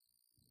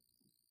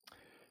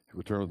If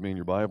you'll turn with me in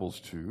your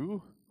Bibles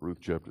to Ruth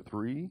chapter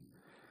 3,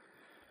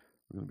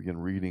 we're going to begin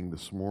reading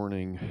this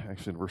morning,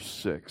 actually in verse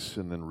 6,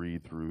 and then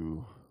read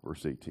through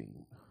verse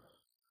 18.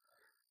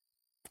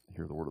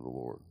 Hear the word of the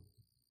Lord.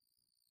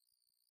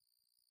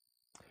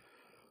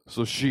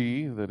 So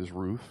she, that is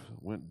Ruth,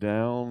 went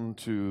down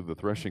to the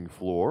threshing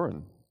floor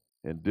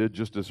and did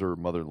just as her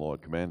mother-in-law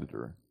had commanded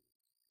her.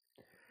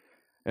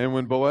 And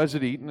when Boaz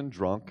had eaten and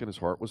drunk, and his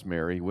heart was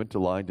merry, he went to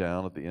lie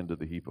down at the end of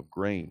the heap of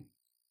grain.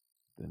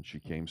 Then she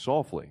came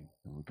softly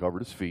and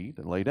uncovered his feet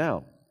and lay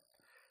down.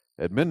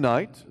 At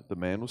midnight, the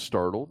man was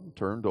startled and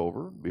turned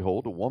over.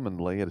 Behold, a woman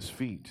lay at his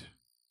feet.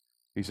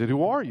 He said,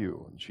 "Who are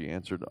you?" And she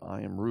answered,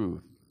 "I am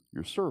Ruth,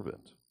 your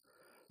servant.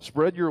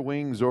 Spread your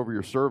wings over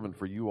your servant,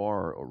 for you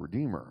are a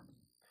redeemer."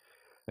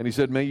 And he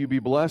said, "May you be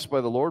blessed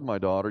by the Lord, my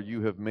daughter.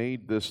 You have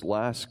made this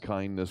last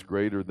kindness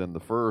greater than the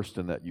first,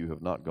 in that you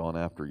have not gone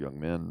after young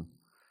men,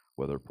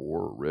 whether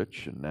poor or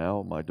rich. And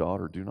now, my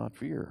daughter, do not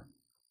fear.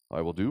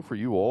 I will do for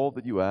you all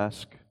that you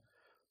ask,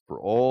 for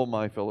all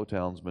my fellow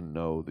townsmen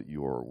know that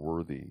you are a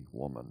worthy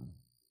woman.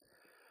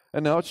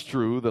 And now it's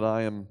true that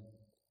I am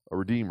a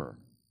redeemer.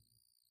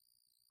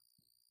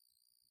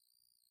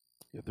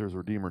 Yet there's a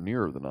redeemer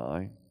nearer than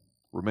I.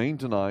 Remain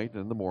tonight,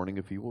 and in the morning,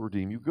 if he will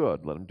redeem you,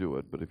 good, let him do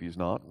it. But if he's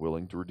not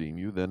willing to redeem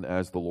you, then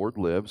as the Lord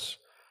lives,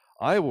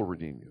 I will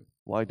redeem you.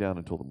 Lie down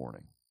until the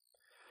morning."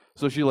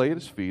 So she lay at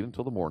his feet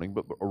until the morning,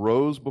 but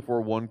arose before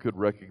one could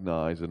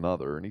recognize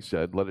another. And he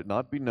said, "Let it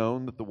not be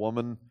known that the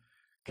woman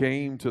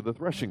came to the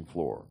threshing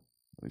floor."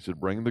 And he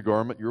said, "Bring the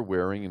garment you're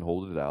wearing and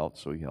hold it out."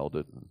 So he held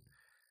it, and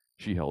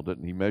she held it,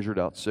 and he measured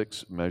out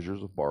 6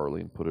 measures of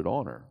barley and put it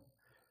on her.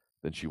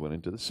 Then she went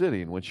into the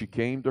city, and when she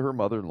came to her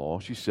mother-in-law,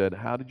 she said,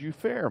 "How did you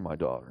fare, my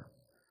daughter?"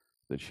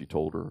 Then she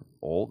told her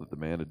all that the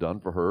man had done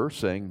for her,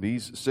 saying,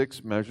 "These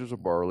 6 measures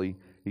of barley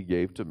he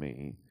gave to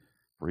me.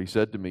 For he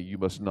said to me, 'You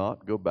must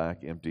not go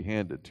back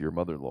empty-handed to your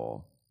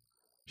mother-in-law.'"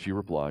 She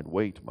replied,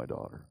 "Wait, my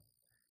daughter,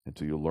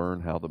 until you learn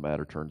how the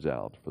matter turns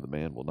out, for the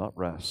man will not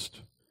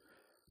rest,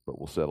 but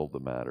will settle the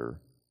matter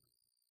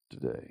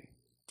today."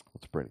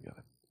 Let's pray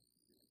together.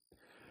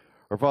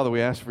 Our Father,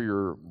 we ask for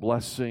your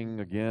blessing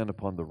again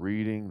upon the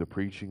reading, the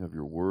preaching of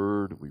your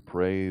word. We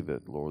pray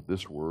that, Lord,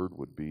 this word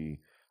would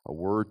be a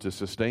word to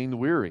sustain the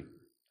weary,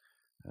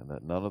 and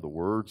that none of the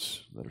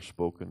words that are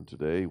spoken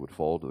today would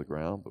fall to the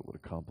ground, but would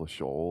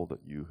accomplish all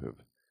that you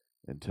have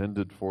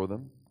intended for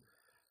them.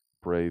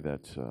 Pray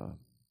that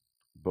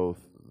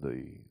both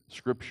the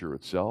Scripture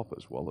itself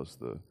as well as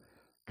the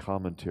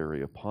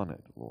commentary upon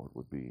it, Lord,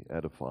 would be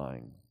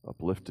edifying,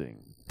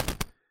 uplifting,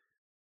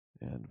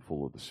 and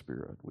full of the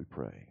Spirit, we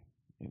pray.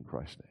 In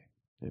Christ's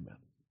name, amen.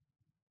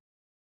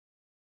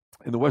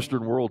 In the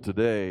Western world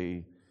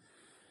today,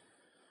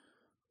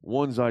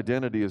 one's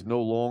identity is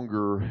no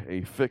longer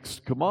a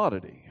fixed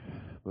commodity,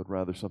 but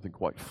rather something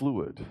quite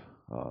fluid.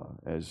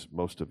 As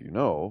most of you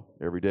know,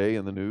 every day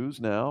in the news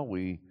now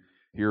we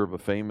hear of a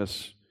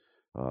famous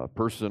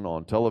person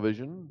on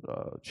television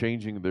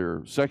changing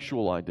their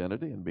sexual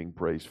identity and being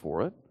praised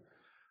for it.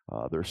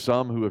 There's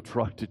some who have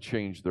tried to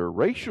change their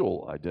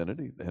racial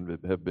identity and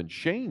have been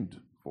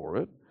shamed for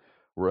it,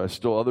 whereas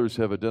still others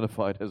have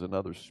identified as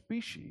another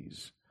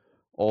species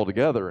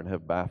altogether and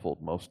have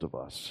baffled most of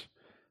us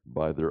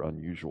by their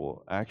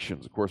unusual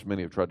actions. Of course,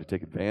 many have tried to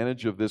take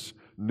advantage of this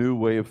new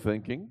way of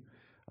thinking.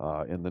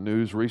 In the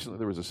news recently,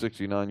 there was a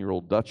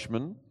 69-year-old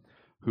Dutchman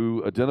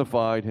who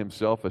identified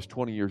himself as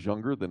 20 years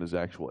younger than his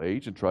actual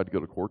age and tried to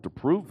go to court to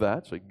prove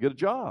that so he could get a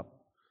job.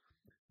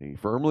 He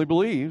firmly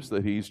believes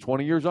that he's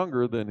 20 years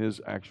younger than his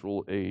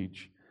actual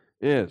age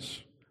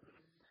is.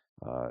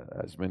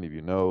 As many of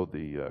you know,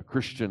 the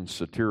Christian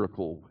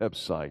satirical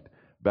website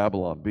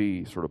Babylon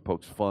Bee sort of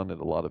pokes fun at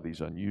a lot of these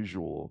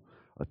unusual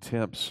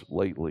attempts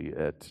lately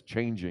at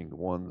changing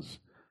one's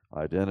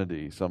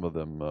identity. Some of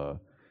them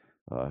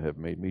have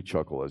made me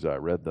chuckle as I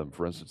read them.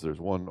 For instance, there's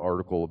one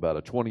article about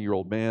a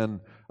 20-year-old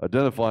man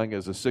identifying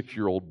as a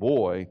 6-year-old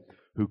boy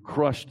who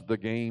crushed the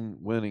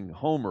game-winning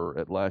homer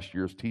at last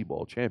year's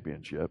T-ball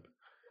championship.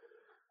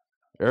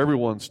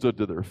 Everyone stood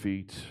to their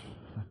feet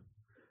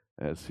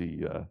as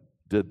he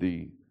did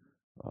the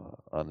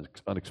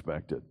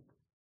unexpected.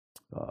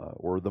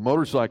 Or the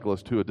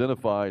motorcyclist who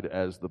identified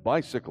as the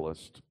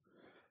bicyclist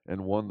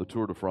and won the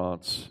Tour de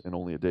France in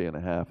only a day and a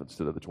half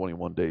instead of the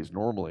 21 days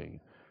normally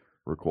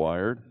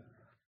required.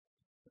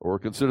 Or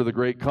consider the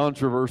great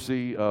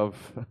controversy of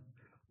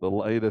the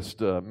latest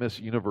Miss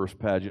Universe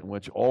pageant in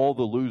which all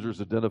the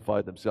losers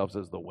identified themselves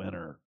as the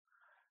winner.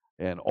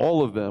 And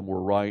all of them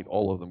were right,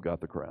 all of them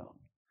got the crown.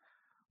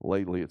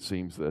 Lately, it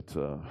seems that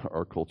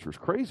our culture is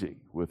crazy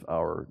with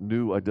our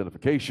new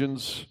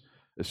identifications,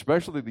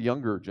 especially the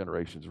younger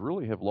generations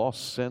really have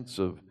lost sense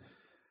of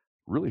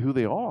really who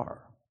they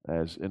are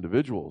as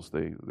individuals.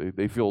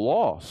 They feel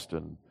lost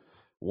and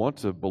want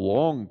to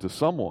belong to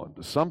someone,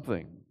 to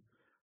something.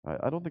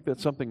 I don't think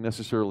that's something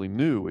necessarily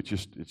new. It's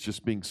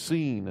just being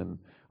seen in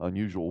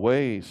unusual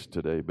ways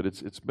today. But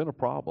it's been a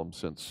problem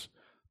since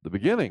the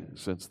beginning,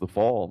 since the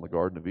fall in the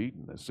Garden of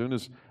Eden. As soon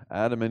as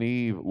Adam and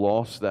Eve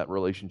lost that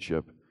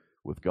relationship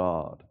with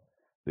God,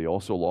 they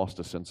also lost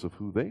a sense of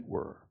who they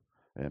were.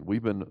 And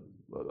we've been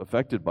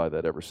affected by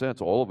that ever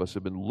since. All of us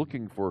have been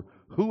looking for,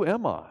 who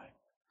am I?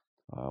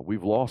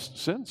 We've lost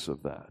sense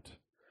of that.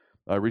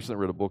 I recently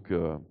read a book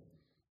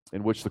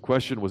in which the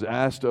question was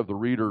asked of the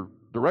reader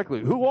directly,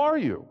 who are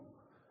you?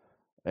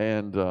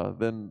 And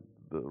then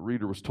the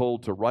reader was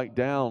told to write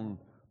down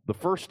the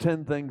first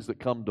 10 things that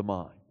come to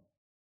mind.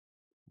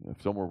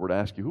 If someone were to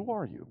ask you, who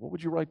are you? What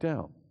would you write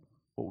down?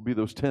 What would be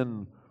those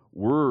 10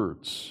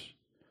 words?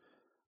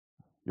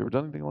 You ever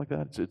done anything like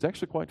that? It's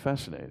actually quite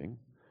fascinating.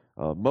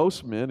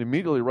 Most men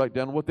immediately write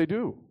down what they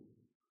do.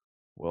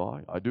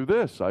 Well, I do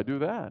this, I do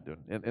that.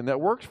 And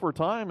that works for a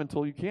time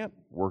until you can't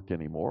work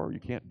anymore, or you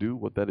can't do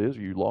what that is,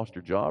 or you lost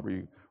your job, or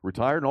you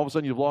retired, and all of a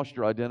sudden you've lost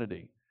your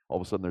identity. All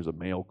of a sudden there's a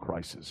male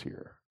crisis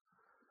here.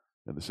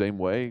 In the same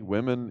way,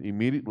 women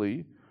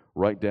immediately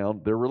write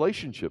down their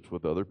relationships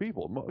with other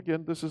people.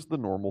 Again, this is the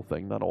normal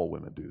thing. Not all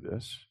women do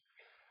this.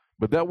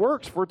 But that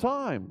works for a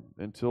time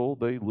until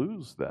they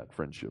lose that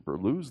friendship, or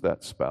lose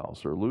that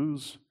spouse, or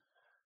lose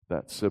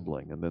that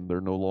sibling, and then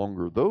they're no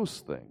longer those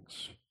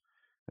things.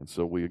 And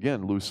so we,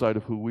 again, lose sight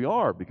of who we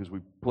are because we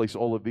place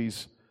all of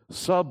these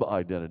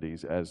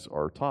sub-identities as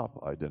our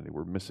top identity.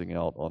 We're missing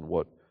out on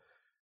what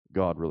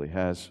God really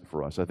has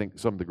for us. I think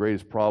some of the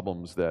greatest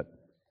problems that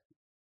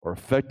are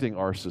affecting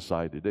our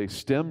society today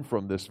stem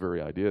from this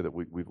very idea that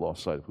we've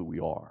lost sight of who we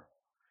are.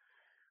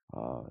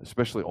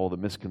 Especially all the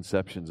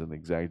misconceptions and the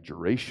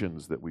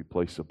exaggerations that we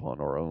place upon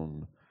our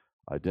own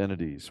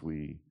identities.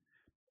 We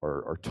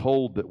are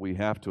told that we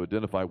have to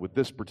identify with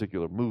this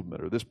particular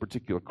movement or this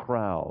particular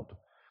crowd.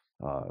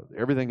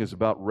 Everything is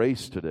about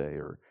race today,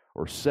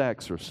 or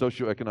sex, or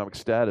socioeconomic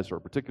status, or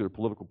a particular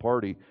political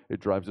party. It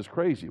drives us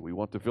crazy. We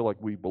want to feel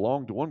like we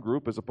belong to one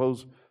group as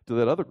opposed to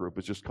that other group.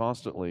 It's just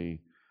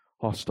constantly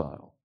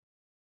hostile.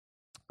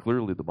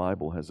 Clearly, the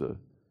Bible has a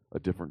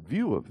different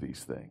view of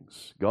these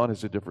things. God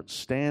has a different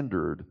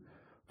standard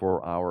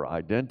for our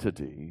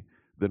identity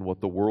than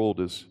what the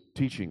world is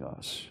teaching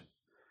us.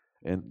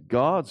 And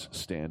God's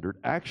standard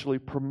actually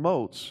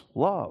promotes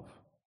love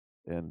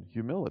and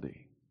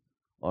humility,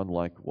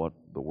 unlike what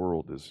the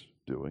world is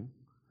doing.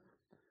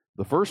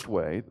 The first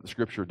way that the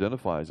Scripture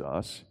identifies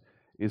us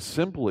is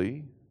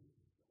simply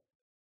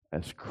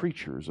as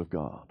creatures of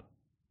God.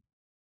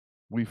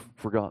 We've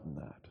forgotten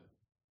that,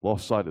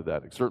 lost sight of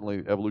that.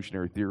 Certainly,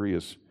 evolutionary theory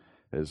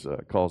has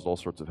caused all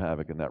sorts of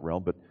havoc in that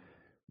realm. But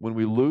when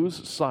we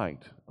lose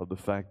sight of the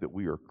fact that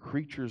we are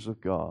creatures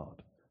of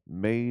God,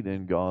 made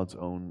in God's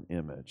own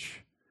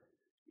image,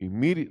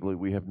 immediately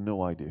we have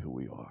no idea who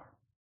we are.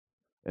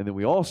 And then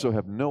we also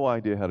have no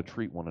idea how to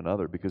treat one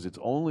another, because it's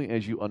only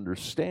as you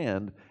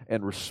understand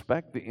and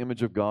respect the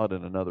image of God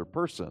in another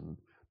person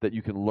that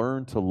you can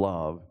learn to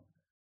love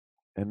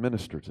and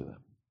minister to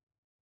them.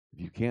 If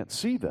you can't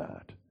see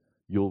that,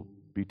 you'll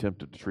be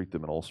tempted to treat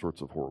them in all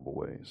sorts of horrible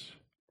ways.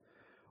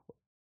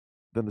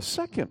 Then the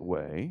second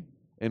way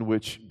in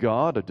which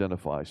God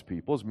identifies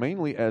people is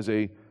mainly as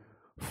a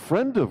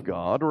friend of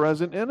God or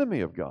as an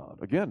enemy of God.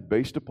 Again,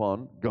 based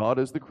upon God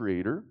as the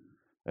creator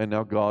and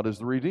now God as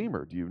the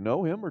redeemer. Do you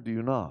know him or do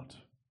you not?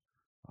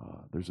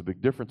 There's a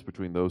big difference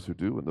between those who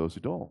do and those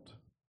who don't.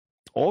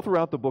 All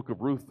throughout the book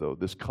of Ruth, though,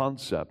 this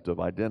concept of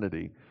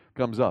identity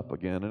comes up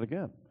again and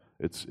again.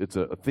 It's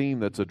a theme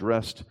that's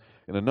addressed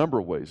in a number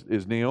of ways.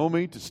 Is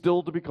Naomi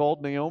still to be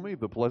called Naomi,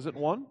 the pleasant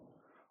one?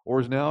 Or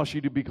is now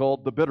she to be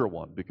called the bitter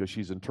one because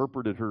she's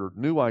interpreted her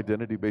new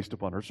identity based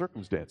upon her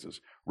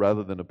circumstances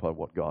rather than upon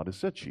what God has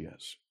said she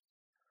is?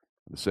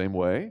 In the same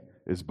way,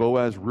 is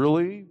Boaz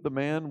really the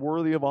man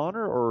worthy of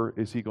honor, or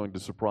is he going to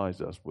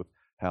surprise us with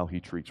how he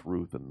treats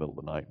Ruth in the middle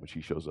of the night when she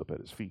shows up at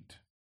his feet?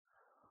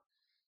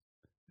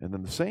 And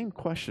then the same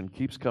question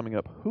keeps coming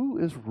up. Who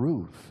is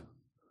Ruth?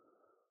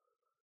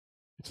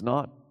 It's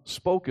not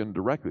spoken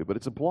directly, but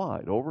it's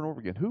implied over and over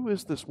again. Who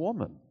is this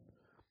woman?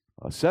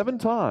 7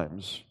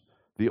 times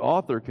the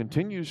author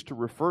continues to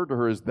refer to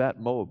her as that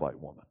Moabite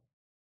woman.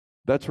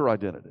 That's her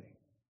identity.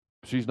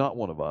 She's not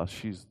one of us.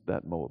 She's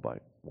that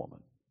Moabite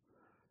woman.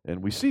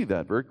 And we see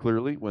that very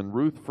clearly when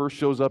Ruth first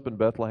shows up in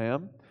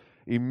Bethlehem.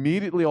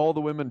 Immediately all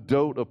the women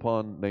dote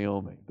upon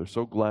Naomi. They're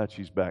so glad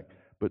she's back.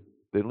 But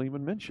they don't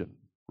even mention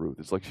Ruth.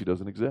 It's like she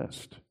doesn't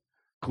exist.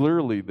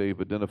 Clearly they've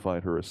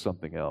identified her as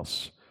something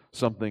else,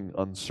 something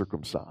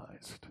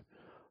uncircumcised,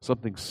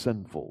 something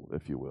sinful,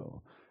 if you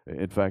will.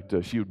 In fact,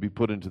 she would be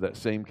put into that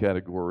same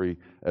category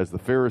as the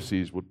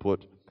Pharisees would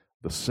put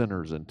the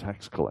sinners and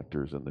tax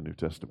collectors in the New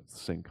Testament. It's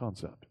the same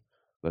concept.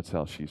 That's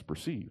how she's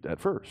perceived at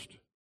first.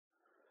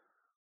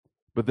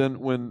 But then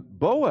when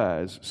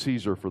Boaz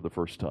sees her for the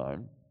first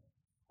time,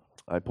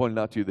 I pointed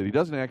out to you that he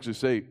doesn't actually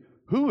say,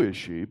 who is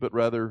she, but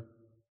rather,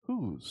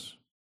 whose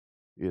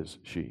is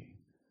she?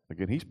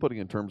 Again, he's putting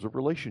in terms of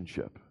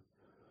relationship.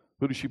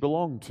 Who does she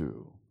belong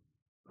to?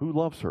 Who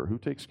loves her? Who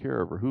takes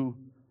care of her? Who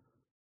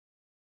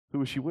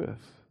is she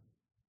with?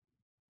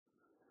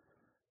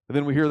 And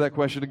then we hear that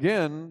question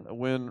again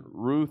when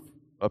Ruth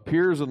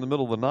appears in the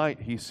middle of the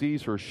night. He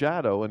sees her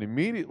shadow, and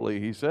immediately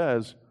he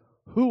says,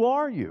 who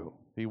are you?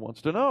 He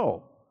wants to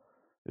know.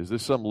 Is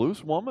this some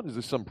loose woman? Is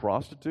this some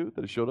prostitute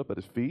that has showed up at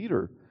his feet?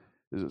 Or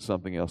is it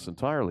something else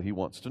entirely? He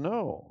wants to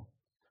know.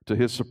 To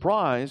his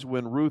surprise,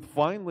 when Ruth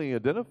finally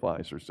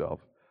identifies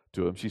herself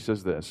to him, she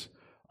says this,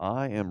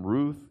 I am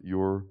Ruth,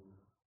 your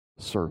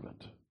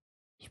servant.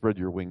 Spread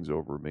your wings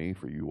over me,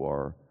 for you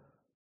are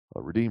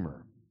a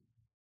redeemer.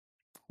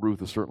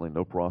 Ruth is certainly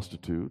no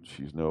prostitute.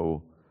 She's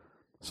no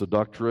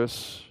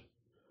seductress,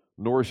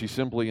 nor is she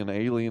simply an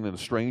alien and a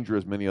stranger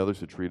as many others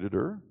had treated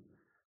her.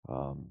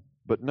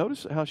 But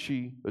notice how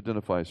she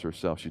identifies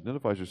herself. She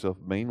identifies herself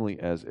mainly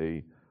as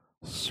a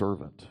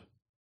servant.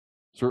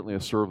 Certainly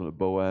a servant of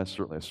Boaz,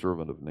 certainly a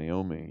servant of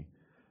Naomi.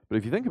 But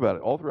if you think about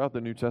it, all throughout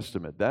the New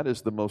Testament, that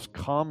is the most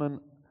common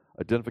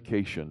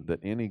identification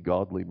that any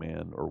godly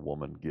man or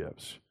woman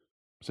gives.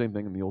 Same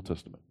thing in the Old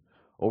Testament.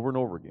 Over and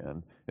over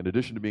again, in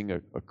addition to being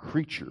a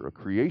creature, a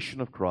creation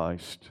of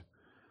Christ,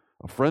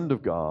 a friend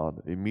of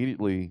God,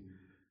 immediately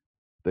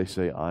they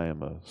say, I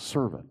am a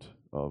servant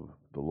of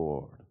the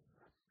Lord.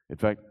 In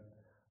fact,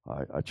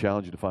 I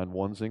challenge you to find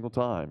one single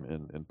time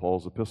in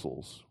Paul's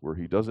epistles where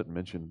he doesn't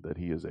mention that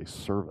he is a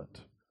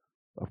servant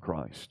of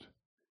Christ.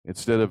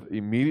 Instead of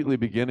immediately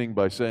beginning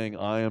by saying,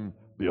 I am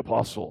the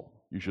apostle,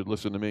 you should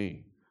listen to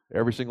me.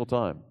 Every single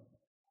time,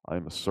 I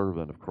am a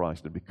servant of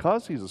Christ. And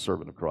because he's a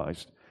servant of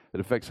Christ, it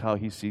affects how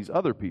he sees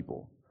other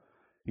people.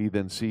 He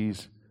then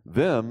sees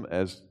them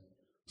as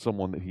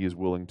someone that he is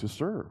willing to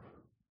serve.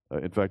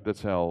 In fact,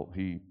 that's how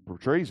he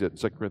portrays it in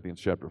 2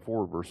 Corinthians chapter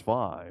 4, verse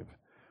 5.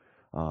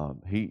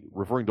 He,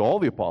 referring to all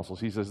the apostles,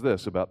 he says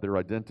this about their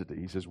identity.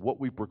 He says, what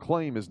we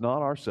proclaim is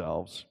not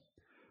ourselves,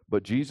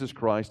 but Jesus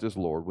Christ as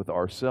Lord, with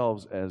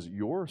ourselves as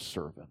your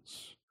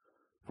servants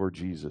for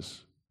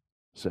Jesus'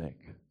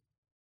 sake.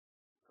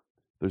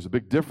 There's a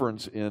big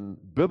difference in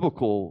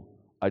biblical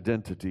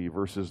identity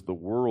versus the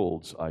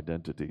world's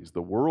identities.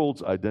 The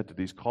world's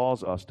identities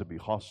cause us to be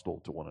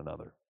hostile to one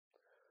another,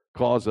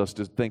 cause us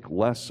to think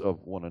less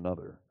of one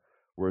another,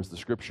 whereas the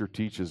Scripture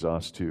teaches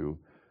us to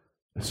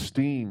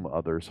esteem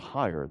others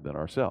higher than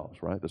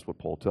ourselves, right? That's what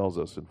Paul tells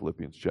us in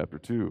Philippians chapter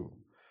 2.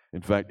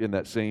 In fact, in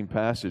that same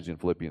passage in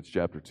Philippians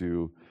chapter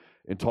 2,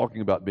 in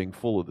talking about being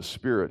full of the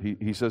Spirit,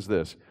 he says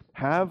this,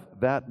 have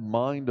that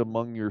mind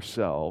among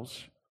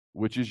yourselves,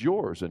 which is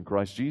yours in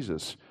Christ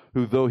Jesus,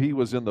 who though he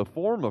was in the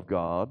form of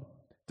God,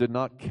 did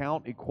not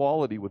count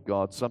equality with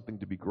God something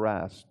to be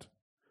grasped,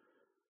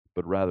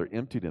 but rather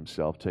emptied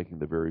himself, taking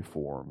the very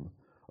form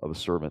of a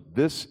servant.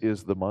 This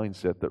is the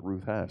mindset that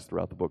Ruth has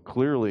throughout the book.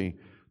 Clearly,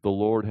 the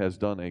Lord has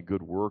done a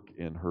good work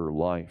in her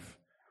life,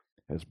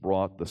 has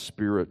brought the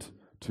Spirit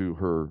to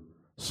her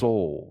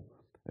soul,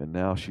 and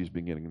now she's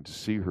beginning to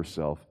see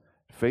herself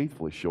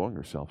faithfully showing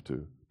herself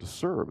to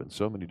serve in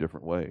so many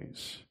different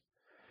ways.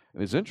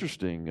 And it's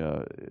interesting,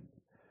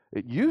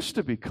 it used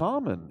to be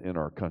common in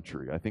our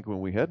country, I think when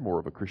we had more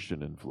of a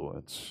Christian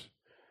influence,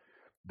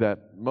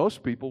 that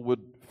most people would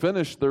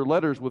finish their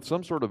letters with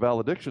some sort of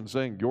valediction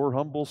saying, your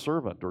humble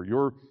servant, or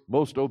your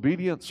most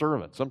obedient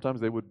servant. Sometimes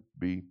they would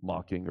be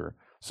mocking or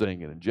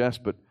saying it in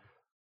jest, but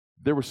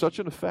there was such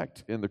an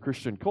effect in the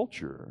Christian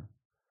culture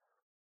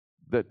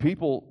that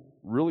people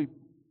really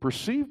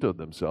perceived of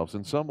themselves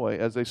in some way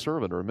as a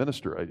servant or a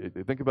minister.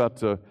 I think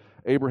about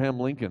Abraham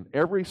Lincoln.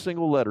 Every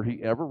single letter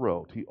he ever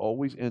wrote, he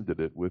always ended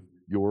it with,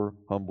 your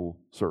humble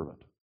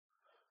servant.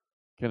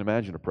 Can't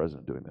imagine a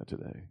president doing that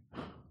today.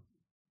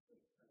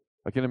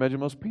 I can't imagine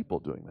most people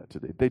doing that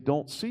today. They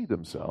don't see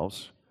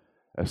themselves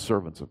as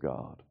servants of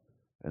God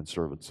and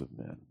servants of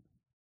men.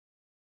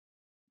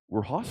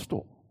 We're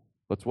hostile.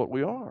 That's what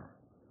we are.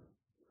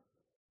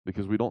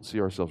 Because we don't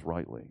see ourselves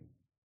rightly.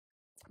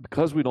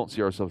 Because we don't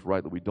see ourselves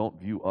rightly, we don't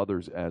view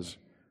others as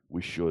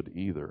we should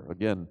either.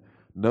 Again,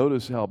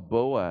 notice how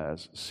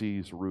Boaz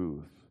sees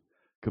Ruth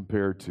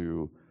compared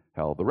to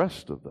how the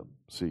rest of them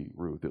see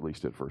Ruth, at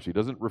least at first. He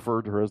doesn't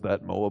refer to her as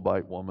that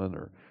Moabite woman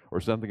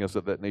or something else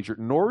of that nature,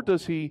 nor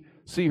does he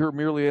see her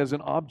merely as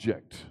an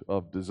object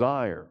of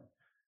desire.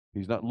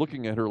 He's not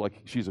looking at her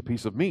like she's a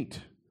piece of meat.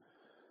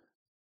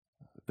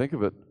 Think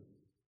of it,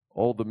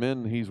 all the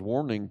men he's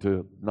warning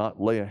to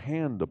not lay a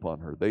hand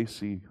upon her, they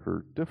see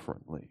her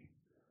differently.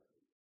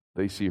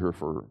 They see her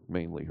for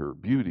mainly her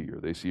beauty, or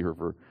they see her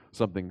for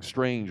something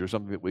strange or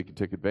something that we can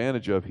take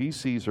advantage of. He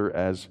sees her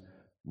as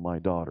my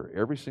daughter.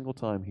 Every single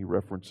time he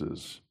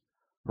references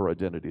her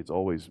identity, it's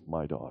always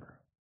my daughter.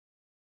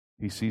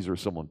 He sees her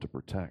as someone to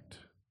protect,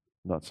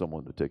 not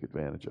someone to take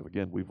advantage of.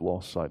 Again, we've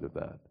lost sight of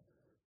that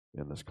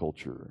in this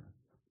culture.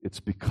 It's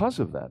because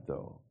of that,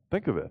 though.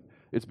 Think of it.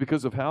 It's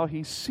because of how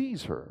he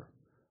sees her,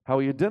 how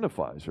he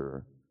identifies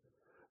her.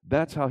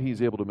 That's how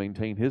he's able to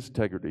maintain his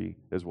integrity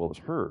as well as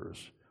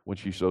hers when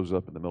she shows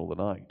up in the middle of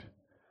the night.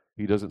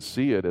 He doesn't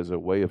see it as a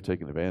way of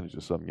taking advantage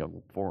of some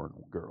young foreign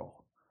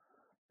girl.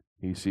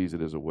 He sees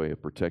it as a way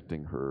of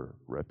protecting her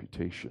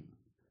reputation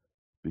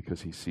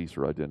because he sees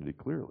her identity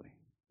clearly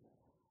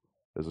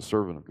as a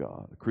servant of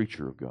God, a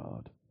creature of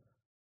God,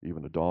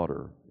 even a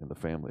daughter in the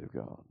family of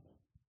God.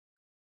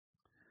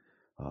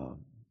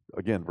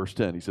 Again, verse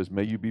 10, he says,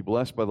 may you be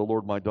blessed by the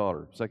Lord, my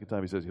daughter. Second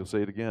time he says, he'll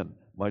say it again,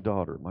 my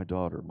daughter, my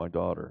daughter, my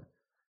daughter.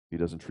 He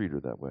doesn't treat her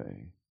that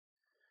way.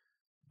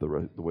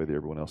 the way that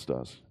everyone else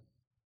does.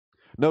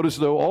 Notice,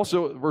 though,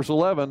 also, verse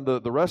 11,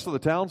 the rest of the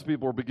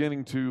townspeople are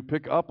beginning to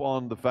pick up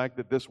on the fact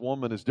that this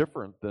woman is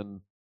different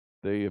than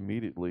they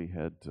immediately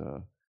had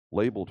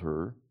labeled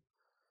her.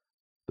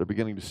 They're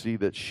beginning to see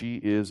that she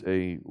is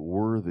a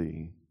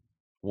worthy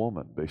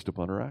woman based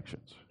upon her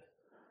actions.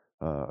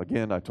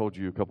 Again, I told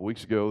you a couple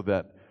weeks ago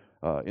that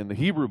in the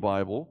Hebrew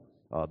Bible,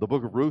 the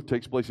book of Ruth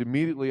takes place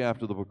immediately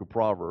after the book of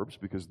Proverbs,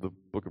 because the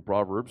book of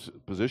Proverbs,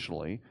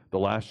 positionally, the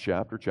last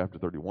chapter, chapter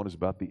 31, is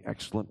about the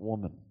excellent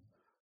woman,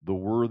 the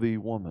worthy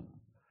woman.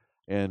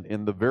 And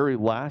in the very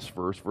last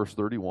verse, verse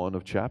 31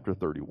 of chapter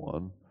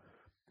 31,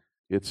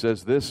 it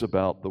says this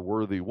about the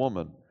worthy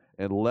woman: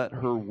 and let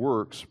her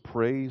works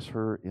praise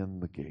her in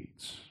the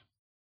gates.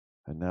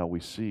 And now we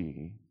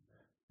see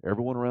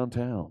everyone around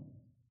town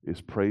is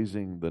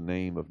praising the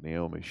name of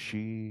Naomi.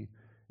 She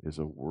is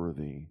a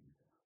worthy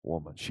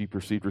woman. She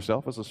perceived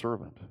herself as a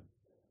servant.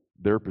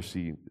 They're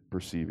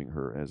perceiving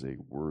her as a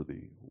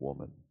worthy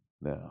woman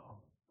now.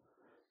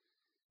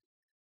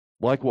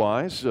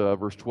 Likewise,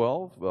 verse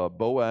 12,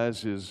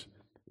 Boaz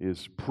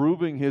is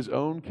proving his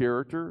own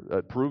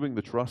character, proving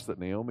the trust that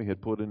Naomi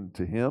had put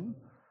into him,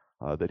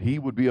 that he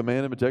would be a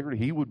man of integrity,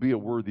 he would be a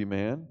worthy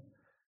man.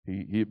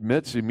 He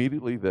admits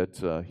immediately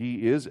that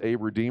he is a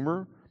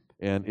redeemer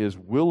and is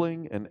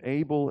willing and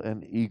able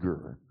and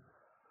eager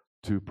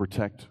to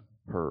protect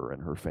her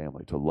and her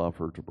family, to love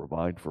her, to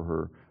provide for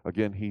her.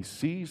 Again, he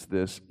sees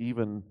this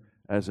even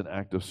as an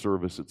act of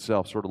service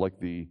itself, sort of like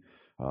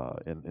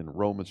in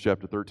Romans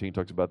chapter 13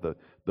 talks about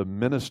the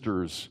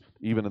ministers,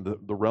 even in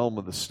the realm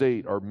of the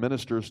state, are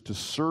ministers to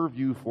serve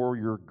you for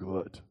your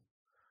good.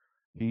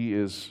 He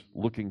is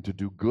looking to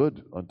do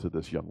good unto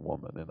this young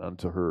woman and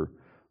unto her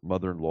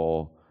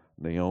mother-in-law,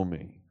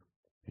 Naomi.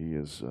 He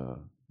is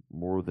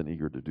more than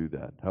eager to do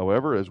that.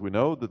 However, as we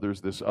know that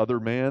there's this other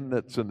man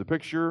that's in the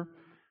picture,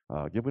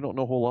 again, we don't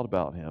know a whole lot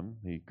about him.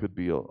 He could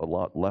be a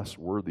lot less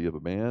worthy of a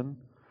man,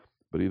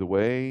 but either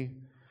way,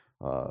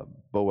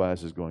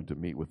 Boaz is going to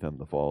meet with him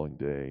the following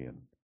day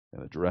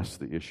and address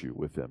the issue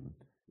with him.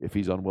 If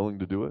he's unwilling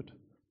to do it,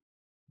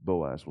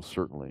 Boaz will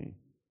certainly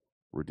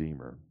redeem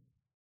her.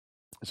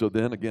 So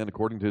then, again,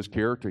 according to his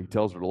character, he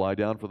tells her to lie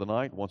down for the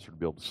night, wants her to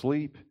be able to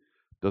sleep,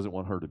 doesn't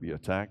want her to be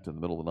attacked in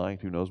the middle of the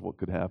night. Who knows what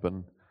could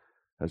happen?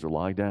 Has her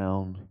lie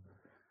down,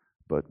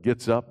 but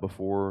gets up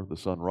before the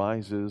sun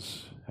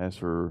rises, has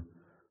her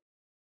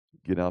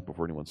get out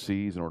before anyone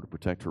sees in order to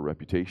protect her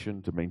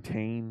reputation, to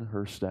maintain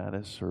her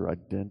status, her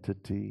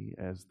identity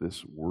as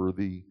this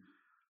worthy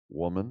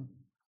woman.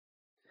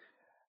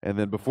 And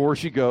then before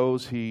she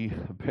goes, he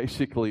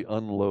basically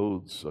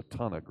unloads a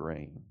ton of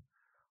grain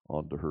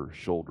onto her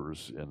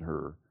shoulders in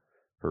her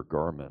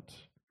garment,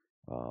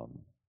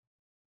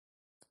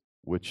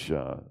 which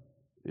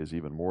is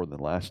even more than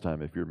last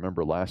time. If you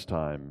remember last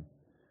time,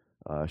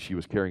 she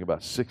was carrying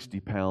about 60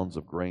 pounds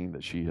of grain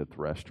that she had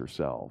threshed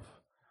herself.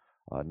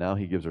 Now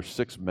he gives her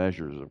 6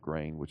 measures of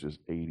grain, which is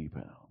 80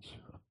 pounds.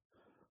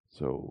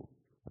 So,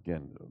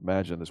 again,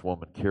 imagine this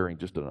woman carrying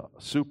just a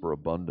super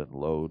abundant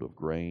load of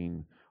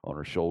grain on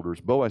her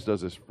shoulders. Boaz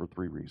does this for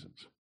 3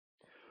 reasons.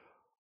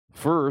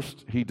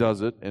 First, he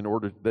does it in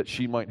order that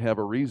she might have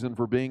a reason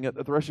for being at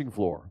the threshing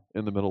floor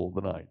in the middle of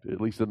the night,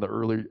 at least in the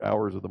early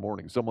hours of the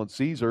morning. Someone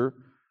sees her,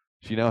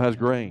 she now has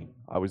grain.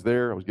 I was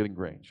there, I was getting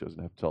grain. She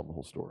doesn't have to tell them the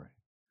whole story.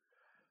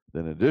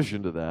 Then in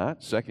addition to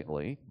that,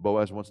 secondly,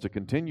 Boaz wants to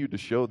continue to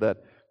show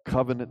that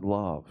covenant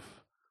love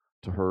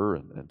to her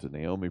and to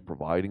Naomi,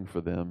 providing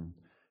for them.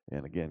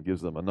 And again,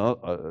 gives them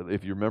another,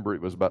 if you remember,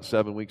 it was about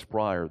 7 weeks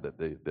prior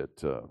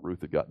that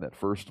Ruth had gotten that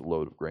first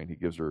load of grain. He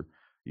gives her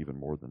even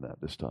more than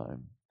that this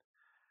time.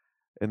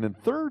 And then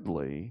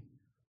thirdly,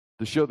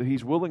 to show that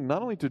he's willing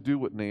not only to do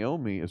what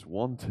Naomi is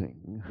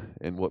wanting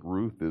and what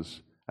Ruth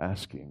is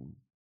asking,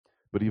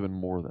 but even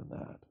more than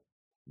that.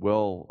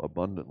 Well,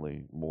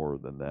 abundantly more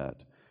than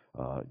that.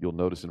 You'll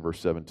notice in verse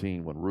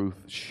 17, when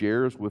Ruth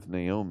shares with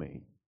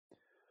Naomi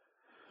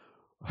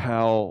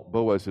how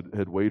Boaz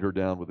had weighed her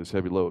down with this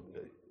heavy load,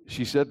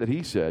 she said that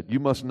he said, "You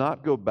must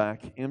not go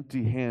back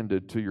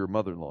empty-handed to your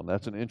mother-in-law." And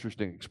that's an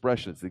interesting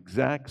expression. It's the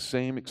exact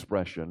same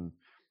expression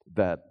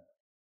that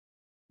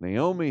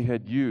Naomi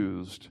had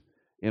used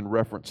in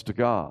reference to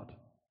God.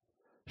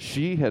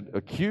 She had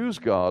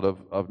accused God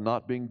of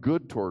not being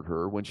good toward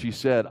her when she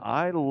said,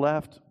 "I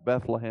left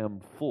Bethlehem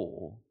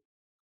full,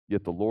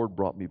 yet the Lord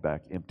brought me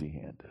back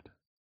empty-handed."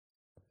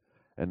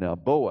 And now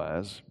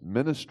Boaz,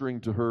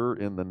 ministering to her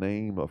in the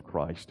name of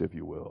Christ, if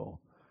you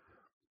will,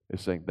 is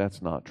saying,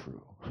 that's not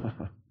true.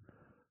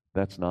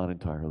 That's not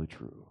entirely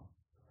true.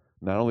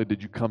 Not only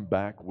did you come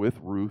back with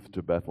Ruth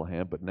to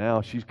Bethlehem, but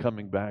now she's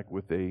coming back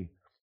with a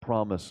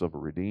promise of a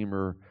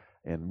Redeemer,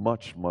 and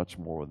much, much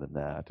more than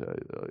that.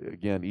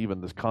 Again, even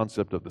this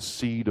concept of the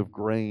seed of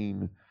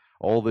grain,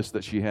 all this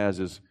that she has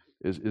is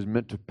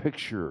meant to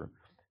picture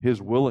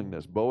his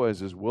willingness,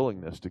 Boaz's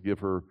willingness to give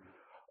her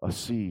a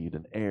seed,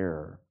 an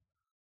heir,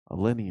 a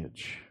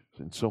lineage,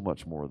 and so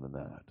much more than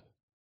that.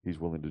 He's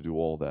willing to do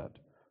all that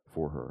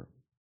for her.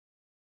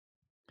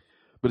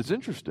 But it's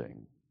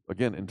interesting,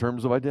 again, in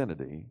terms of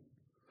identity,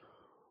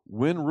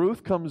 When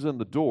Ruth comes in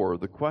the door,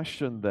 the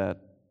question that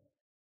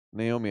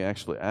Naomi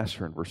actually asks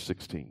her in verse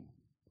 16.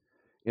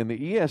 In the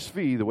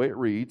ESV, the way it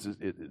reads,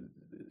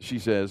 she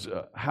says,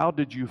 how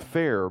did you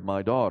fare,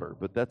 my daughter?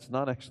 But that's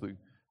not actually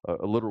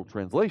a literal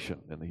translation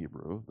in the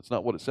Hebrew. That's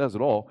not what it says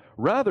at all.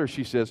 Rather,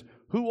 she says,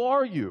 who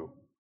are you,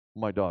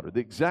 my daughter?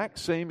 The exact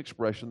same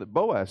expression that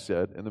Boaz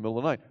said in the middle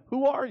of the night.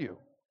 Who are you?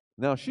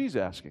 Now she's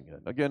asking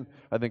it. Again,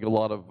 I think a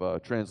lot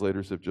of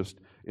translators have just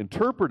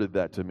interpreted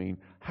that to mean,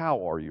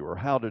 how are you? Or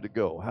how did it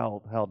go?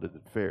 How did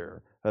it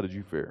fare? How did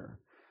you fare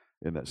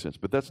in that sense?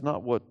 But that's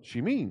not what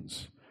she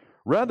means.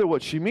 Rather,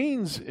 what she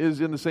means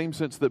is in the same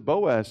sense that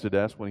Boaz did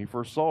ask when he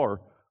first saw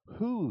her,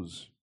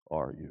 whose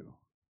are you?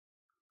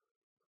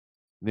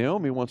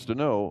 Naomi wants to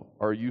know,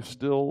 are you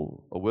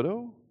still a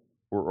widow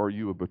or are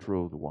you a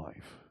betrothed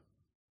wife?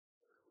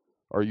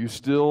 Are you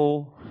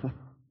still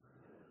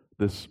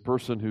this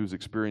person who's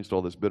experienced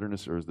all this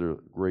bitterness, or is there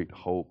great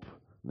hope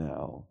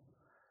now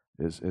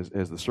as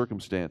the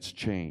circumstance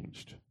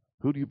changed?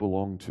 Who do you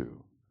belong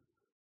to?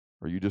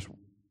 Are you just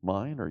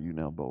mine or are you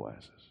now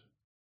Boaz's?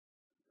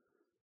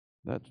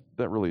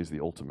 That really is the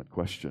ultimate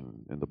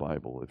question in the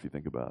Bible, if you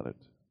think about it.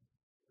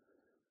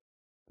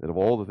 That of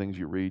all the things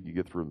you read, you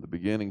get from the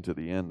beginning to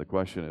the end, the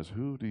question is,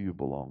 who do you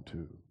belong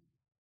to?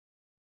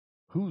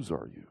 Whose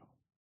are you?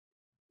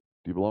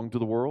 Do you belong to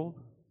the world?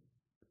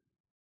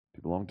 Do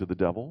you belong to the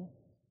devil?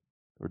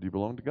 Or do you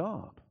belong to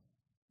God?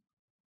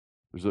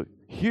 There's a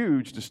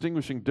huge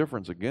distinguishing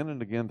difference again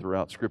and again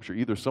throughout Scripture.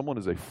 Either someone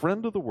is a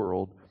friend of the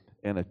world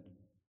and a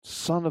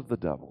son of the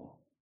devil,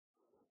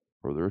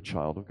 or they're a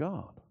child of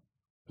God.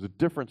 There's a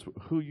difference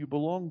who you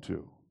belong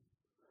to.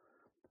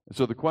 And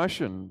so the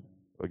question,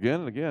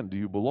 again and again, do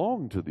you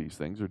belong to these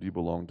things or do you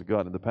belong to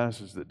God? In the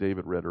passage that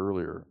David read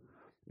earlier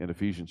in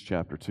Ephesians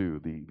chapter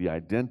 2, the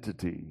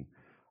identity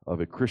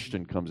of a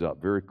Christian comes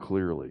out very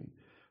clearly.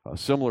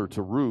 Similar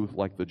to Ruth,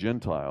 like the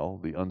Gentile,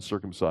 the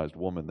uncircumcised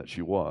woman that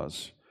she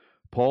was,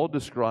 Paul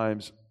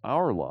describes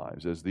our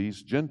lives as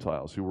these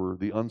Gentiles who were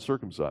the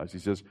uncircumcised. He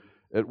says,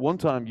 at one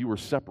time you were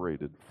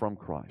separated from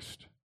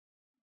Christ.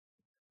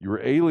 You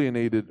were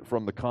alienated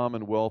from the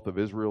commonwealth of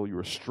Israel. You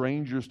were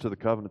strangers to the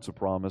covenants of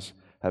promise,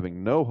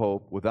 having no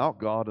hope, without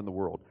God in the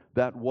world.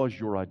 That was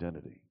your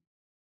identity.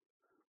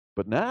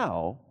 But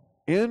now,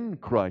 in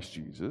Christ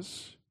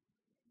Jesus,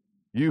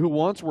 you who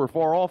once were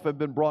far off have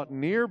been brought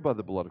near by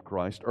the blood of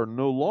Christ, are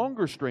no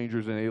longer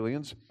strangers and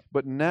aliens,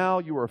 but now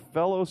you are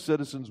fellow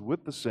citizens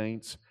with the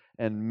saints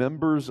and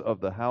members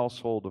of the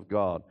household of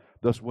God.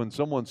 Thus, when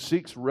someone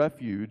seeks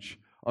refuge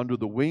under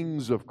the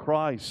wings of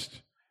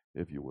Christ,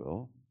 if you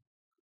will,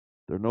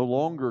 they're no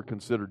longer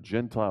considered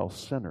Gentile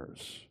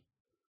sinners,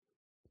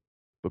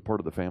 but part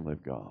of the family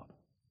of God.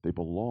 They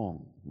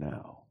belong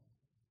now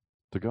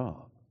to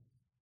God.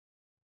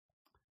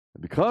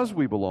 And because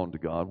we belong to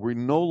God, we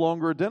no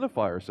longer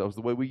identify ourselves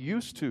the way we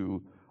used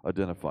to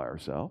identify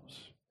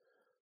ourselves.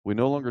 We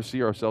no longer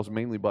see ourselves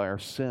mainly by our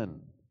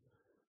sin.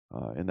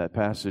 In that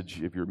passage,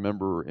 if you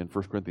remember in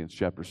 1 Corinthians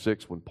chapter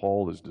 6, when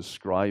Paul is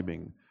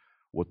describing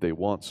what they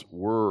once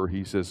were,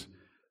 he says,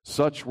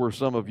 such were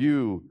some of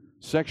you,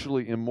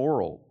 sexually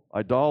immoral,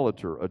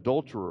 idolater,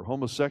 adulterer,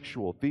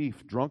 homosexual,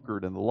 thief,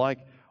 drunkard, and the like.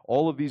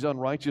 All of these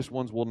unrighteous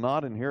ones will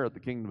not inherit the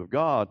kingdom of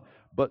God,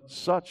 but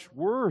such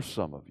were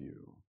some of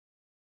you.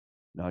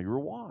 Now you were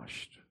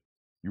washed,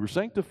 you were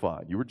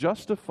sanctified, you were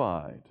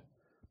justified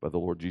by the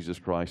Lord Jesus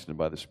Christ and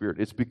by the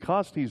Spirit. It's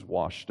because He's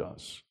washed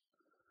us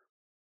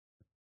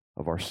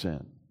of our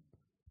sin,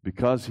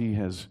 because He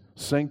has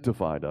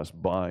sanctified us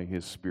by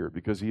His Spirit,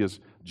 because He has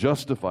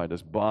justified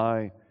us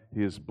by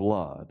His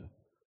blood.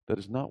 That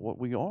is not what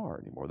we are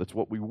anymore. That's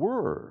what we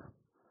were.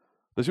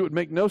 This would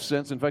make no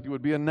sense. In fact, it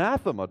would be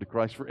anathema to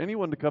Christ for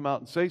anyone to come out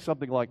and say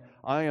something like,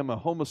 I am a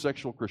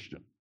homosexual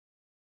Christian.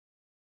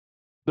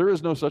 There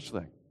is no such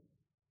thing.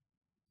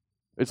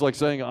 It's like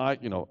saying,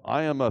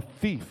 I am a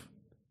thief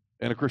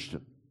and a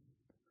Christian.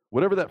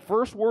 Whatever that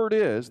first word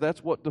is,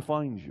 that's what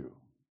defines you.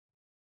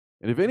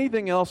 And if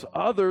anything else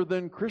other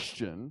than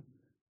Christian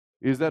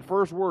is that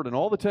first word, and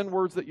all the 10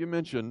 words that you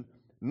mentioned,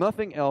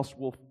 nothing else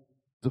will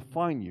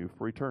define you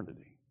for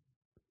eternity.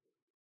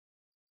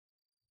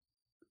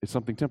 It's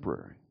something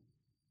temporary,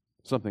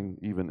 something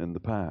even in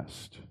the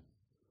past.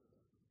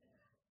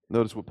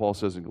 Notice what Paul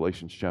says in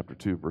Galatians chapter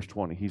 2, verse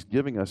 20. He's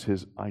giving us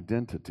his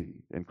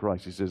identity in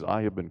Christ. He says,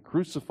 I have been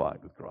crucified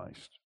with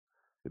Christ.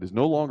 It is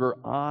no longer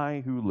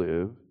I who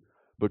live,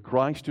 but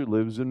Christ who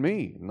lives in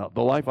me. Not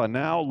the life I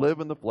now live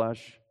in the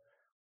flesh,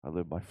 I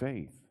live by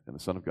faith in the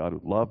Son of God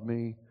who loved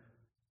me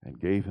and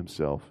gave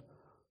himself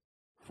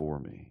for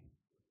me.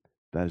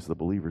 That is the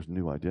believer's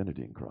new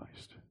identity in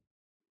Christ.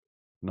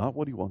 Not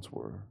what he once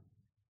were,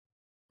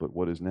 but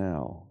what is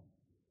now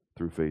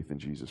through faith in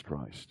Jesus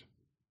Christ.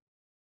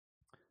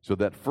 So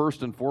that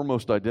first and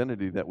foremost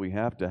identity that we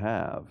have to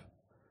have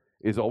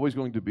is always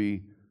going to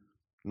be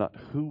not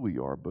who we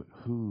are, but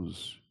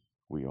whose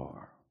we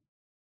are.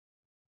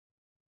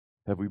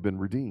 Have we been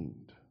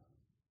redeemed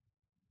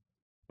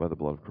by the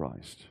blood of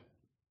Christ?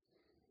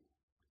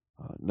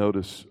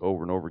 Notice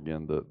over and over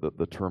again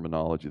the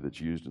terminology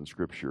that's used in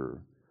Scripture.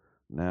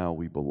 Now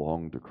we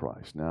belong to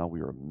Christ. Now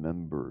we are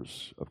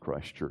members of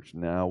Christ's church.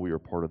 Now we are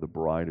part of the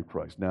bride of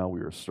Christ. Now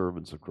we are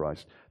servants of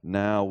Christ.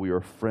 Now we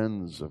are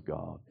friends of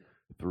God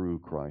through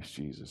Christ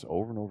Jesus.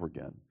 Over and over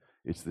again,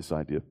 it's this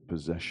idea of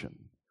possession.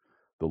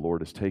 The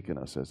Lord has taken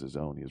us as His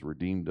own. He has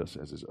redeemed us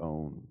as His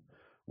own.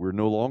 We're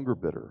no longer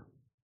bitter,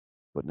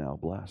 but now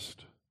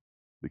blessed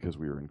because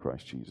we are in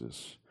Christ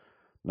Jesus.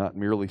 Not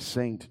merely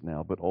saint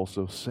now, but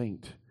also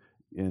saint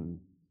in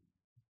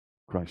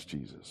Christ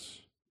Jesus.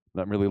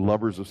 Not merely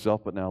lovers of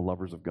self, but now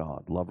lovers of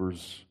God,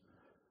 lovers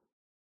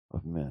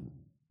of men.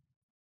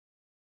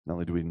 Not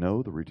only do we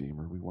know the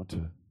Redeemer, we want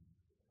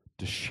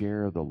to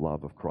share the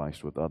love of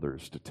Christ with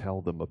others, to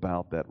tell them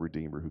about that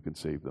Redeemer who can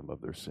save them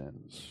of their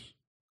sins.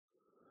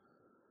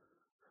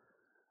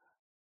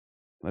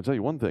 And I'll tell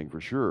you one thing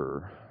for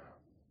sure,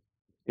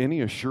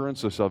 any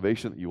assurance of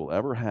salvation that you will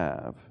ever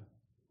have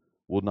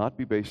will not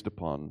be based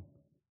upon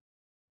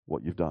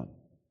what you've done.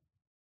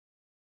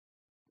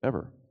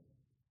 Ever.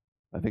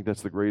 I think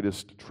that's the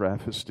greatest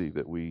travesty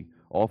that we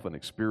often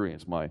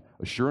experience. My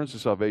assurance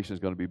of salvation is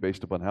going to be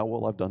based upon how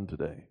well I've done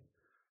today,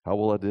 how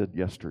well I did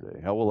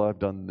yesterday, how well I've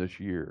done this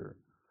year.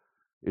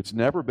 It's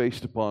never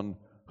based upon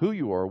who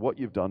you are, what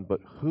you've done,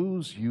 but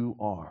whose you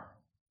are.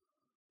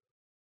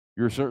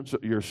 Your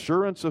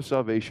assurance of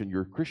salvation,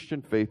 your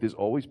Christian faith is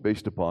always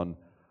based upon,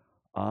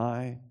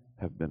 I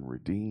have been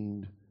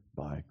redeemed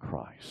by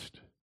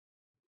Christ.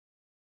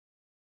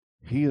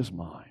 He is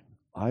mine.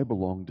 I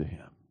belong to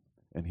Him,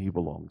 and He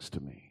belongs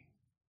to me.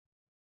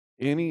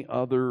 Any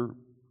other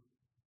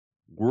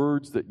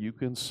words that you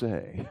can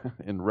say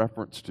in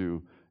reference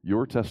to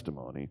your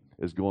testimony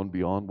is going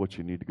beyond what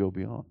you need to go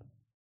beyond.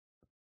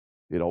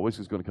 It always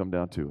is going to come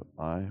down to,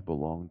 I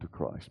belong to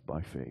Christ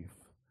by faith.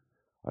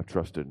 I've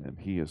trusted in Him.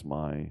 He is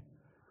my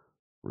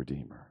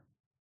Redeemer.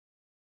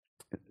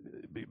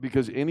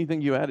 Because anything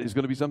you add is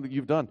going to be something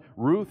you've done.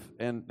 Ruth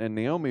and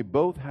Naomi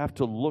both have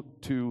to look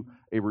to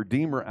a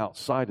Redeemer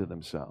outside of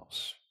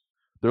themselves.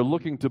 They're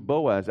looking to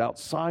Boaz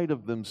outside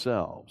of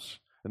themselves.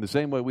 In the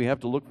same way, we have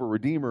to look for a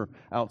Redeemer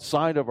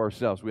outside of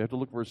ourselves. We have to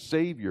look for a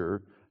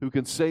Savior who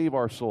can save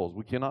our souls.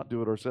 We cannot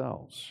do it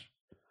ourselves.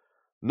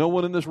 No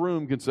one in this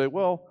room can say,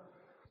 well,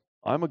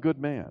 I'm a good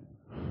man,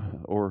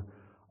 or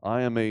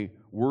I am a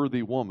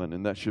worthy woman,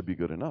 and that should be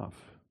good enough.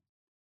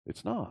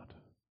 It's not.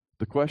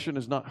 The question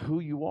is not who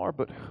you are,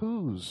 but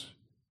whose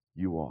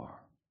you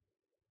are.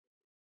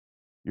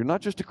 You're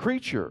not just a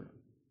creature,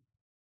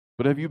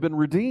 but have you been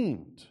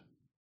redeemed?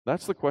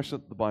 That's the question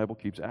that the Bible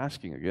keeps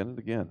asking again and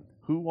again.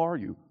 Who are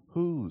you?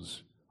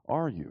 Whose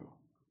are you?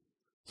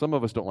 Some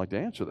of us don't like to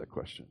answer that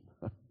question.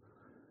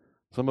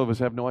 Some of us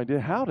have no idea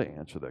how to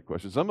answer that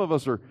question. Some of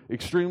us are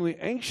extremely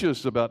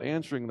anxious about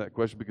answering that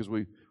question because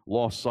we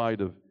lost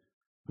sight of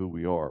who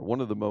we are.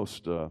 One of the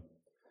most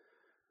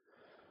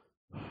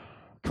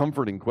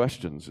comforting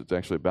questions, it's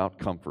actually about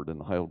comfort in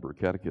the Heidelberg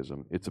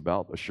Catechism. It's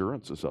about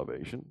assurance of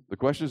salvation. The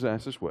question is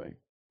asked this way: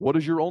 what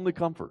is your only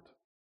comfort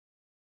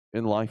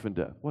in life and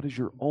death? What is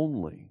your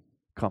only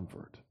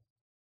comfort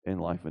in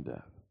life and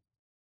death?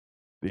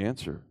 The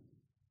answer,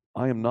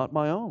 I am not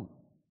my own.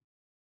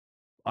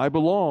 I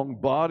belong,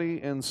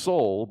 body and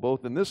soul,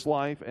 both in this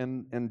life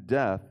and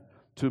death,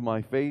 to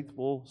my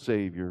faithful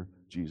Savior,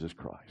 Jesus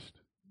Christ.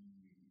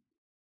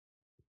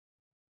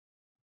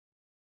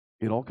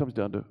 It all comes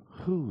down to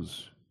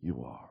whose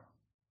you are.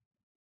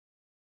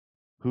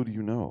 Who do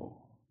you know?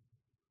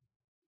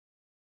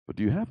 But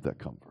do you have that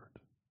comfort?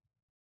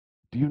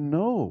 Do you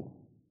know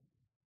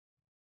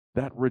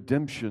that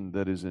redemption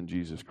that is in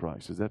Jesus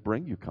Christ? Does that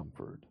bring you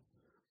comfort?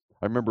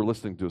 I remember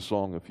listening to a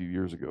song a few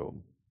years ago.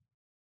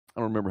 I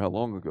don't remember how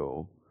long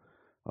ago,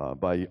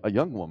 by a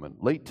young woman,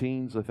 late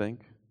teens, I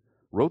think,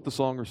 wrote the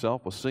song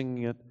herself, was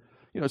singing it.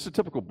 You know, it's a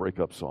typical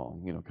breakup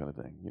song, kind of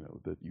thing,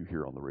 that you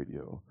hear on the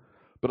radio.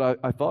 But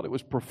I thought it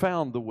was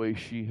profound the way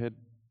she had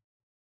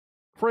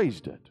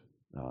phrased it.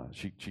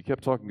 She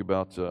kept talking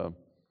about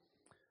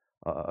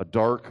a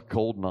dark,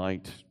 cold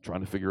night, trying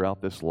to figure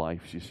out this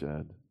life, she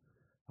said.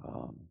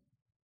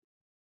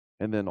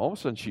 And then all of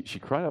a sudden she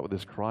cried out with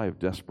this cry of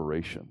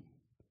desperation.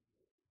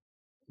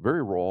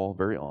 Very raw,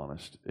 very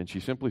honest. And she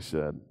simply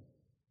said,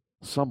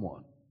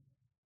 someone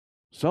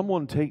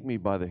take me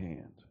by the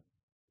hand.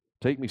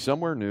 Take me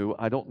somewhere new.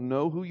 I don't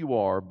know who you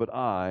are, but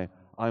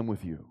I'm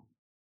with you.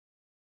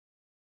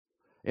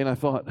 And I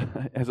thought,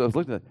 as I was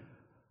looking at it,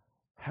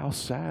 how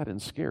sad and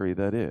scary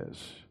that is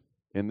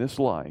in this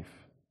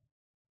life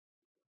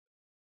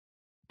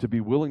to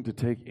be willing to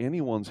take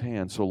anyone's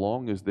hand so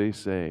long as they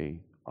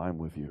say, I'm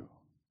with you.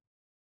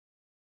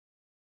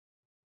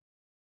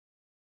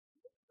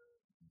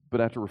 But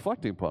after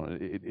reflecting upon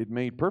it, it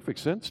made perfect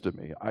sense to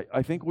me.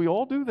 I think we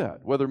all do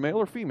that, whether male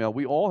or female.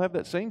 We all have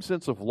that same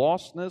sense of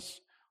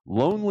lostness,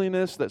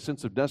 loneliness, that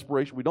sense of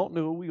desperation. We don't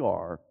know who we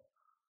are,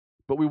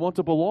 but we want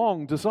to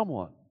belong to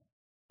someone,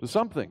 to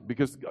something,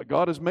 because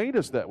God has made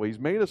us that way. He's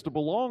made us to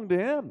belong to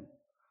Him.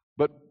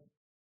 But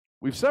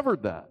we've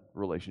severed that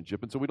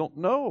relationship, and so we don't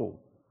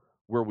know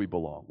where we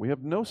belong. We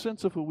have no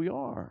sense of who we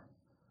are.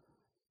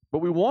 But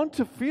we want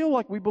to feel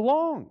like we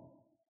belong.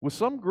 with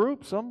some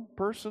group, some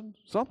person,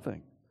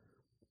 something.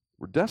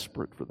 We're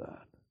desperate for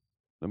that.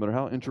 No matter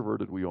how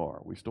introverted we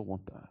are, we still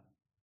want that.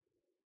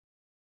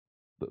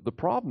 The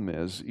problem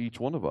is each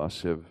one of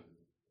us have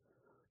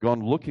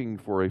gone looking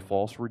for a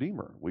false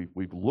redeemer.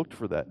 We've looked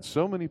for that in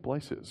so many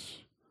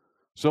places,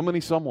 so many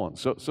someones,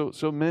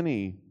 so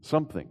many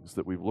somethings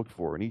that we've looked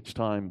for, and each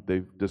time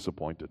they've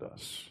disappointed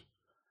us,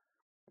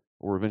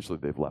 or eventually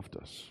they've left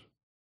us,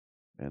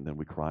 and then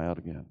we cry out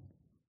again.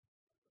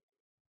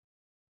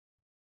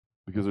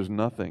 Because there's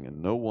nothing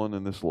and no one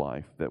in this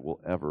life that will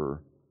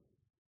ever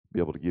be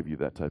able to give you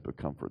that type of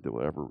comfort, that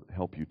will ever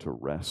help you to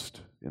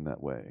rest in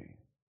that way.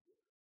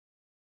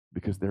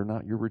 Because they're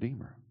not your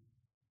redeemer.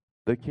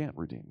 They can't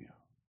redeem you.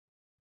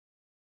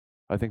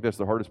 I think that's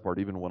the hardest part.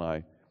 Even when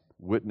I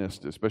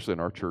witnessed, especially in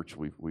our church,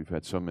 we've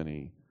had so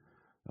many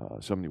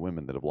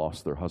women that have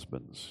lost their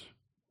husbands.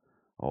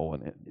 Oh,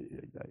 and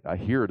I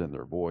hear it in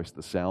their voice,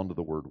 the sound of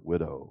the word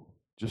widow.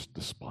 Just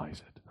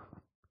despise it.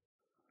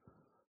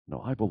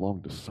 No, I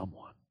belong to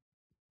someone.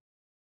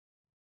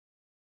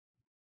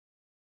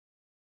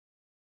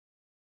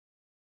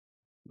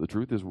 The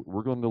truth is,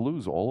 we're going to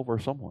lose all of our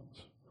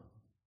someones.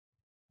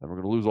 And we're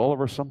going to lose all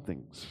of our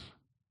somethings.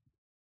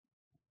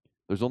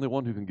 There's only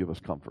one who can give us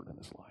comfort in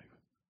this life,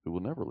 who will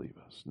never leave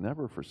us,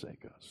 never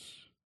forsake us.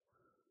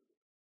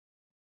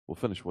 We'll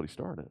finish what he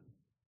started.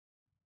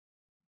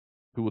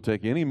 Who will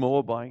take any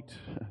Moabite,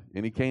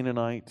 any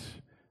Canaanite,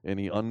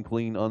 any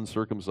unclean,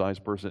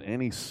 uncircumcised person,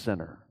 any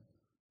sinner,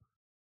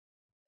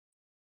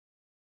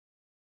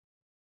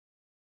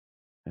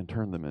 and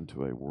turn them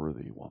into a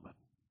worthy woman,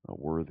 a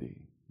worthy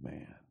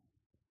man.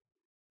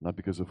 Not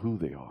because of who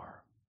they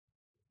are,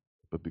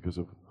 but because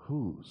of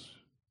whose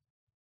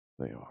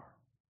they are.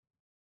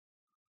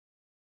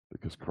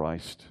 Because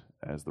Christ,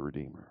 as the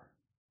Redeemer,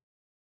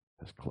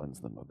 has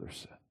cleansed them of their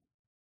sin,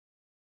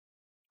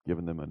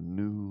 given them a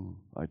new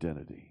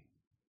identity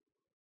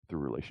through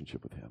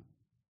relationship with Him.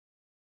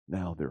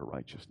 Now they're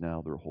righteous,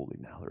 now they're holy,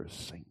 now they're a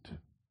saint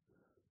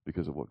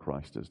because of what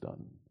Christ has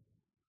done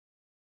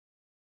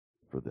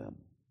for them.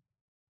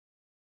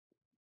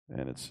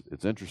 And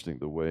it's interesting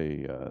the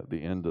way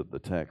the end of the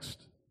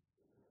text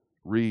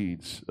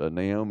reads.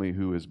 Naomi,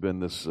 who has been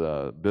this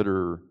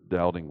bitter,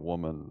 doubting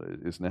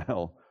woman, is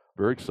now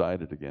very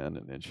excited again,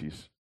 and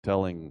she's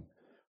telling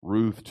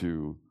Ruth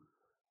to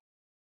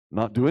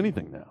not do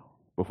anything now.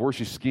 Before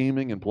she's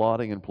scheming and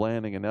plotting and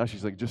planning, and now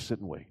she's like, just sit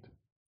and wait.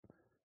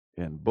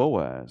 And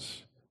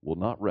Boaz will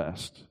not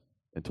rest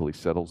until he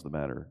settles the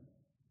matter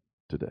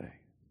today.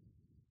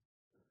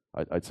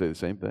 I'd say the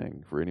same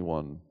thing for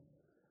anyone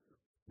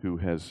who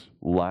has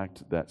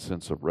lacked that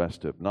sense of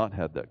rest, have not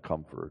had that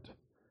comfort.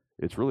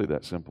 It's really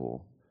that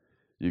simple.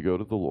 You go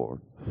to the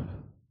Lord,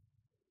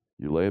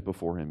 you lay it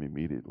before Him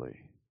immediately,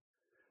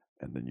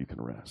 and then you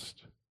can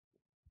rest.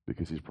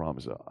 Because He's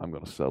promised, I'm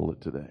going to settle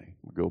it today.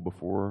 Go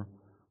before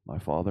my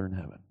Father in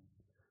heaven.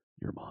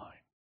 You're mine.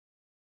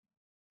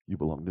 You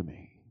belong to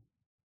me.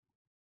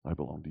 I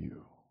belong to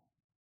you.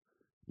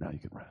 Now you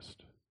can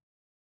rest.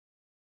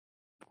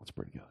 Let's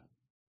pray together.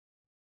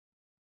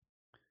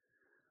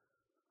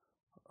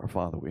 Our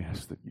Father, we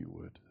ask that you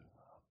would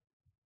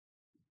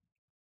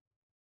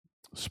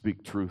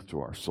speak truth to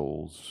our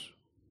souls.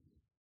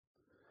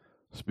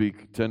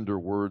 Speak tender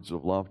words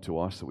of love to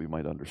us that we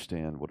might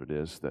understand what it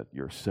is that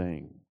you're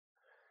saying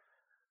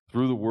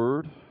through the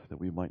word,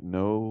 that we might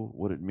know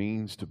what it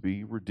means to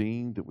be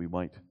redeemed, that we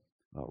might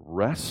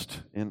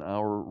rest in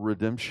our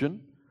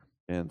redemption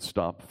and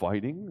stop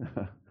fighting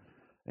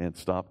and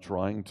stop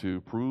trying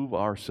to prove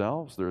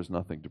ourselves. There is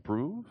nothing to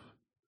prove.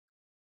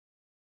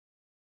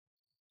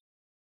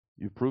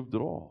 You proved it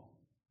all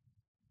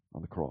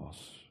on the cross.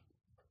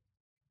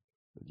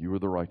 That you are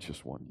the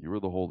righteous one. You are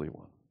the holy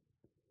one.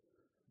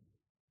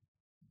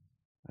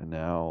 And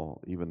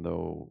now, even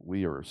though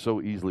we are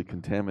so easily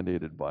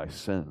contaminated by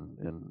sin,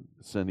 and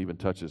sin even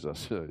touches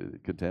us,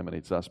 it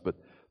contaminates us, but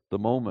the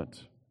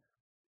moment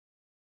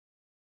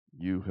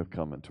you have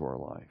come into our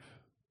life,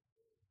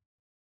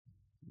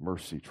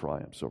 mercy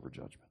triumphs over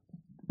judgment.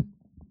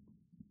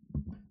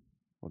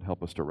 Lord,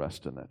 help us to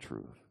rest in that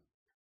truth.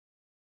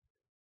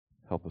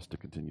 Help us to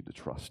continue to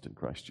trust in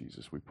Christ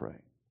Jesus, we pray.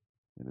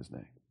 In His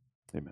name.